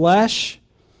on flesh,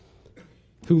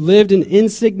 who lived in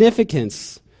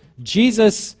insignificance.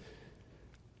 Jesus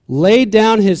laid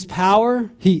down his power.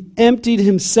 He emptied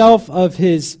himself of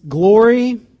his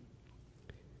glory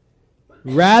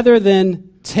rather than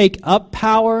take up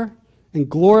power and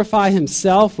glorify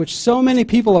himself, which so many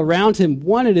people around him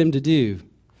wanted him to do.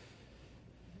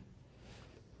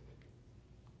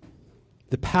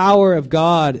 The power of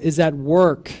God is at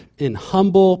work in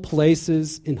humble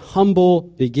places, in humble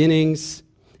beginnings,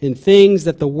 in things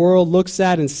that the world looks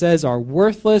at and says are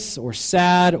worthless or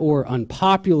sad or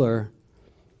unpopular.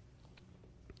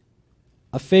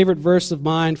 A favorite verse of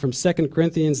mine from 2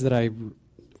 Corinthians that I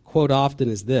quote often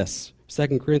is this,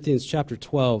 2 Corinthians chapter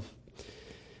 12.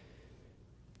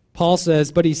 Paul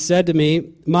says, "But he said to me,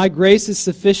 'My grace is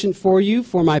sufficient for you,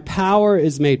 for my power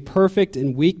is made perfect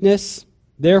in weakness.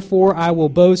 Therefore, I will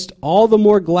boast all the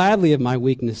more gladly of my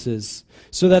weaknesses,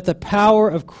 so that the power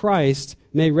of Christ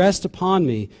may rest upon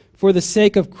me. For the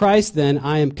sake of Christ, then,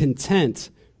 I am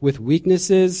content with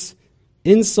weaknesses,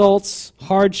 insults,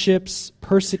 hardships,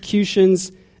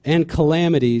 persecutions, and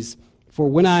calamities. For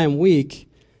when I am weak,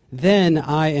 then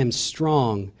I am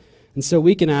strong.'" And so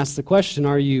we can ask the question,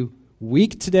 are you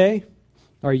weak today?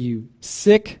 Are you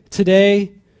sick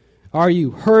today? Are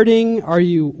you hurting? Are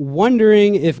you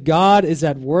wondering if God is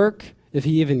at work, if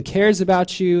he even cares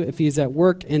about you, if he is at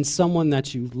work in someone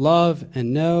that you love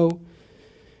and know?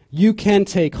 You can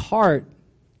take heart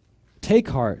Take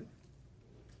heart.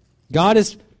 God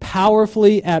is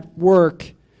powerfully at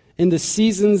work in the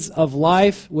seasons of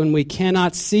life when we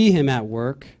cannot see him at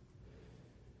work,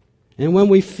 and when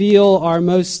we feel our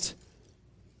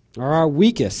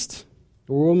weakest,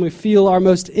 or when we feel our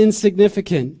most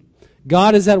insignificant.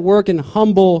 God is at work in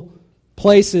humble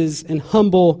places and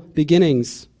humble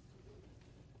beginnings.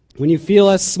 When you feel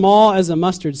as small as a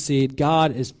mustard seed,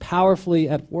 God is powerfully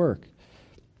at work.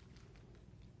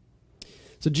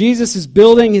 So Jesus is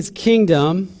building his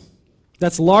kingdom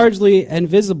that's largely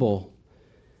invisible.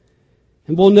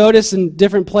 And we'll notice in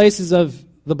different places of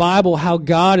the Bible how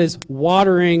God is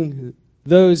watering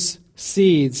those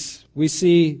seeds. We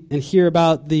see and hear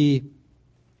about the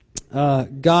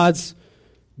God's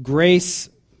grace,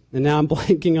 and now I'm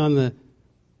blanking on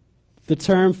the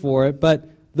term for it, but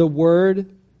the word,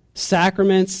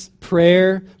 sacraments,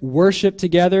 prayer, worship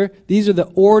together, these are the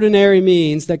ordinary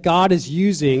means that God is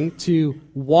using to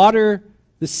water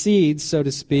the seeds, so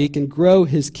to speak, and grow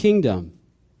his kingdom.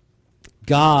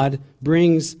 God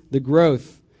brings the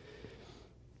growth.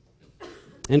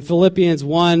 In Philippians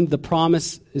 1, the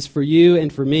promise is for you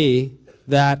and for me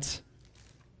that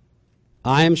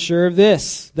I am sure of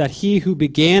this, that he who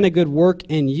began a good work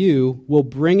in you will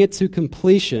bring it to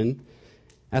completion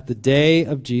at the day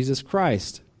of Jesus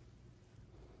Christ.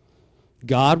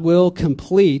 God will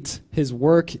complete his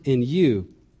work in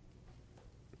you.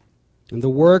 And the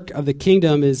work of the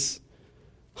kingdom is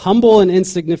humble and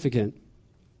insignificant.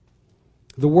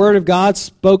 The word of God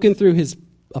spoken through his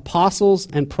apostles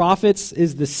and prophets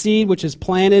is the seed which is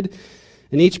planted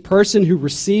in each person who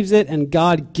receives it, and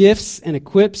God gifts and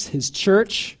equips his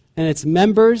church and its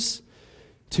members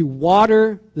to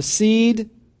water the seeds,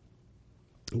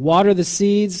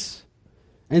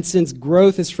 and since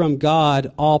growth is from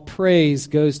God, all praise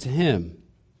goes to him.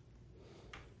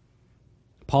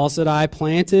 Paul said, I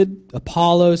planted,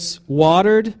 Apollos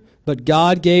watered, but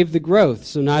God gave the growth.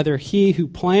 So neither he who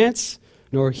plants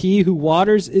nor he who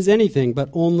waters is anything, but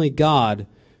only God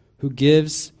who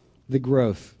gives the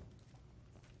growth.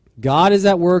 God is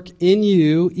at work in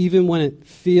you even when it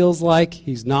feels like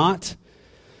he's not.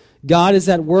 God is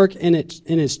at work in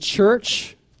his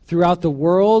church throughout the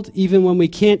world even when we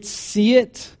can't see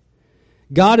it.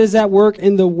 God is at work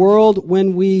in the world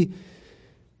when we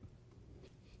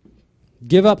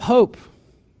give up hope.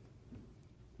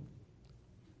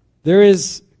 There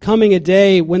is coming a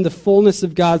day when the fullness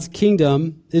of God's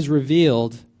kingdom is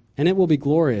revealed, and it will be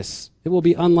glorious. It will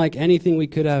be unlike anything we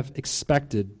could have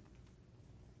expected.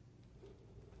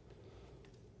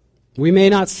 We may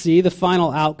not see the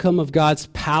final outcome of God's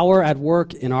power at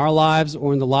work in our lives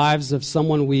or in the lives of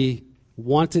someone we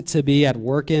want it to be at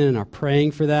work in and are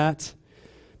praying for that,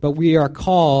 but we are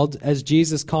called, as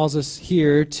Jesus calls us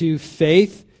here, to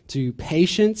faith, to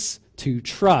patience, to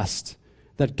trust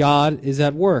that God is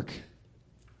at work.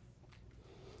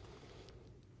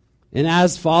 And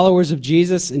as followers of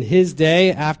Jesus in his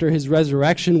day after his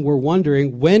resurrection, we're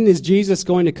wondering, when is Jesus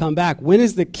going to come back? When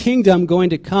is the kingdom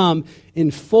going to come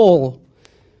in full?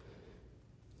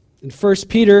 In 1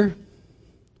 Peter,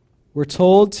 we're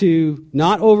told to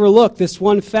not overlook this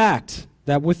one fact,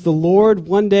 that with the Lord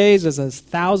 1 day is as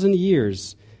 1,000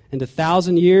 years, and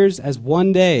 1,000 years as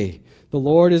 1 day. The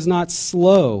Lord is not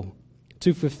slow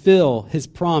to fulfill his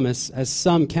promise, as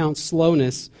some count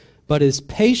slowness, but is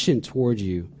patient toward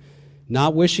you,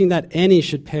 not wishing that any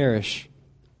should perish,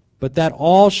 but that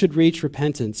all should reach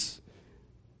repentance.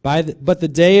 But the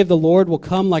day of the Lord will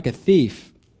come like a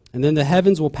thief, and then the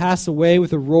heavens will pass away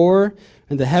with a roar,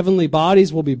 and the heavenly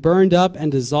bodies will be burned up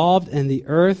and dissolved, and the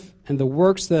earth and the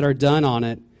works that are done on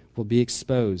it will be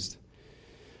exposed.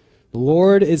 The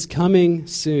Lord is coming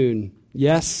soon.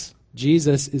 Yes,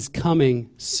 Jesus is coming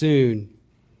soon.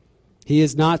 He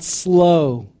is not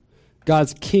slow.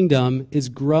 God's kingdom is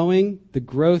growing, the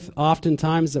growth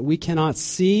oftentimes that we cannot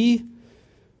see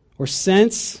or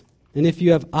sense. And if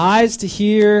you have eyes to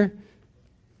hear,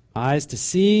 eyes to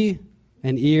see,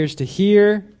 and ears to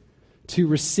hear, to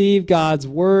receive God's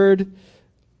word,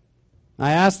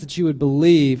 I ask that you would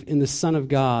believe in the Son of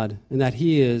God and that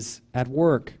he is at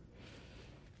work.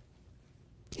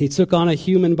 He took on a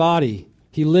human body.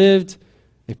 He lived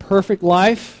a perfect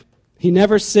life. He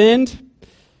never sinned,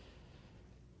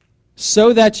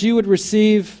 so that you would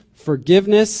receive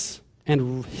forgiveness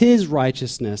and his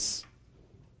righteousness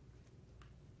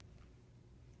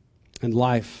and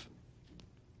life.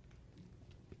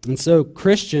 And so,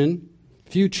 Christian,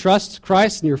 if you trust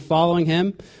Christ and you're following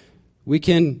him, we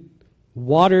can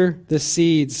water the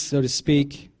seeds, so to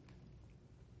speak.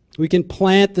 We can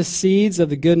plant the seeds of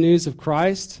the good news of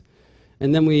Christ,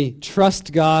 and then we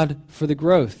trust God for the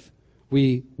growth.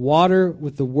 We water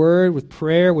with the word, with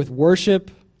prayer, with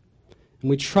worship, and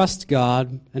we trust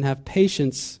God and have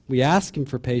patience. We ask him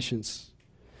for patience.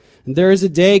 And there is a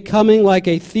day coming like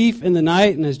a thief in the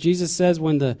night, and as Jesus says,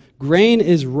 when the grain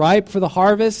is ripe for the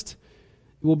harvest,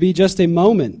 it will be just a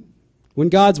moment when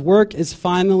God's work is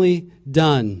finally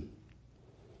done.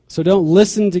 So don't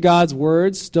listen to God's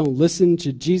words. Don't listen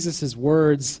to Jesus'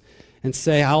 words and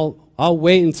say, I'll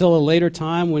wait until a later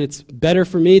time when it's better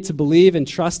for me to believe and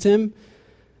trust him.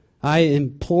 I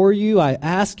implore you, I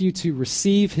ask you to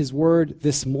receive his word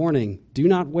this morning. Do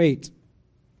not wait.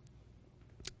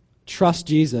 Trust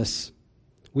Jesus.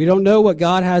 We don't know what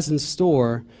God has in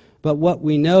store, but what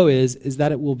we know is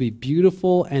that it will be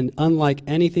beautiful and unlike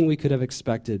anything we could have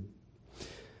expected.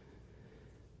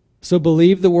 So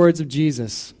believe the words of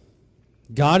Jesus.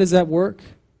 God is at work.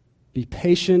 Be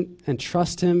patient and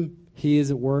trust him. He is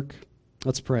at work.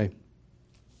 Let's pray.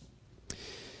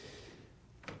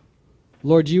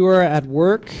 Lord, you are at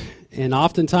work, and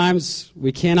oftentimes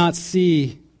we cannot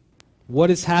see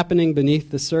what is happening beneath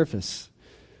the surface.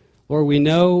 Lord, we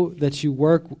know that you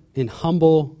work in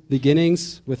humble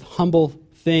beginnings with humble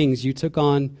things. You took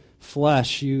on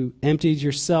flesh. You emptied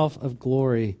yourself of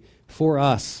glory for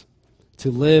us to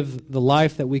live the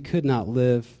life that we could not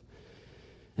live.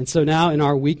 And so now in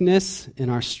our weakness, in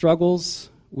our struggles,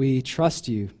 we trust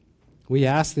you. We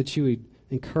ask that you would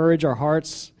encourage our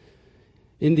hearts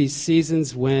in these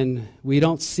seasons when we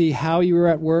don't see how you are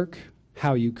at work,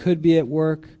 how you could be at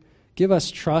work. Give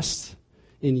us trust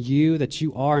in you that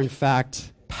you are, in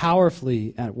fact,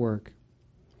 powerfully at work.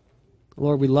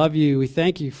 Lord, we love you. We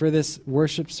thank you for this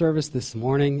worship service this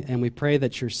morning, and we pray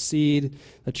that your seed,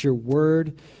 that your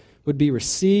word would be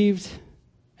received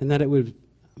and that it would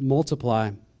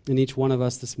multiply in each one of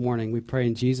us this morning. We pray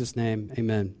in Jesus' name,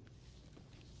 amen.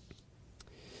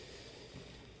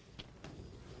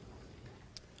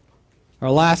 Our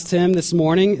last hymn this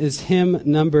morning is hymn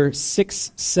number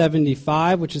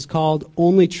 675, which is called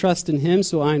Only Trust in Him.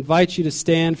 So I invite you to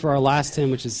stand for our last hymn,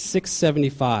 which is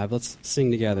 675. Let's sing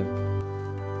together.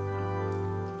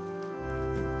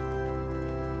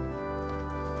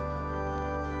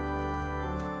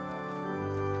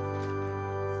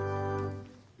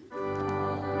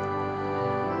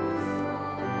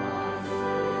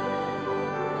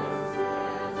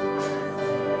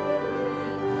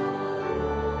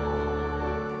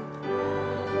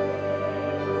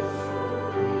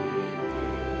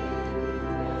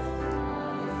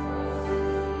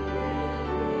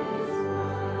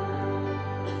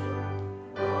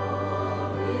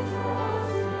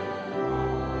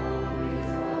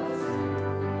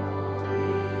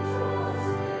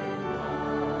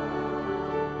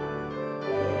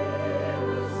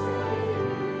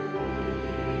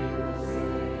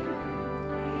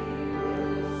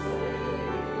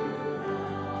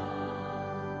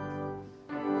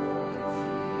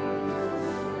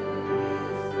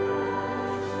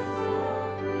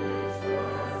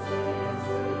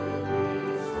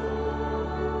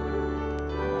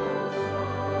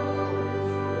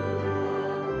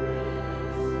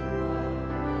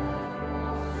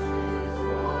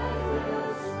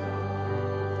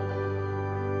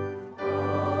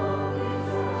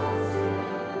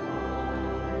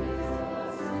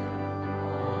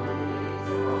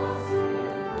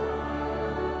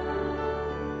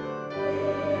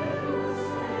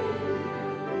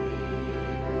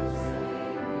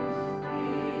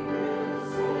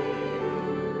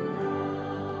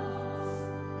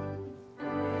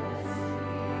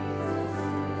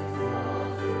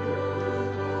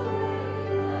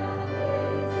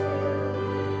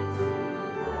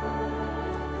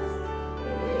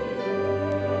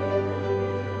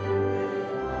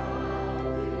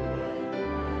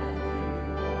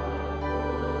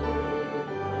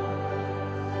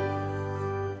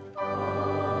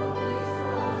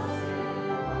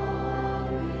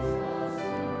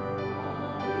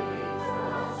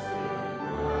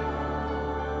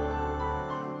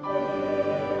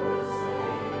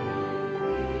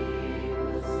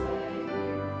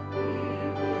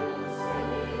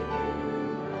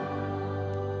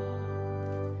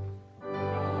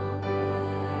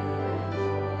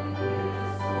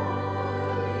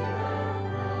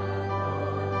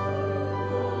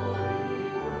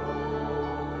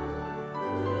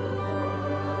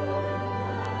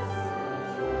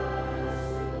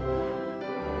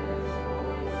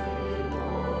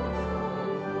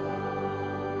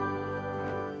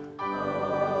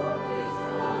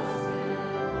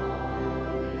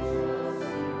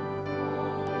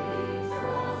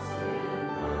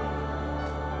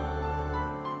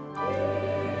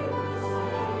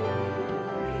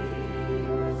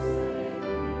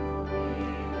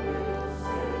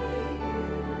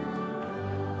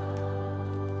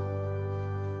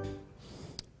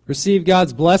 Receive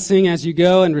God's blessing as you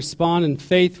go and respond in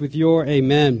faith with your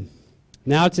amen.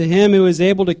 Now to him who is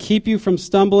able to keep you from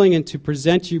stumbling and to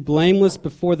present you blameless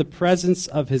before the presence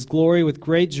of his glory with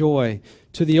great joy,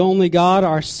 to the only God,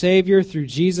 our Savior, through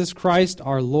Jesus Christ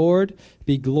our Lord,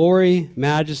 be glory,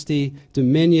 majesty,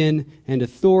 dominion, and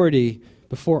authority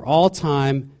before all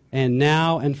time, and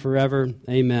now and forever.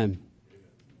 Amen.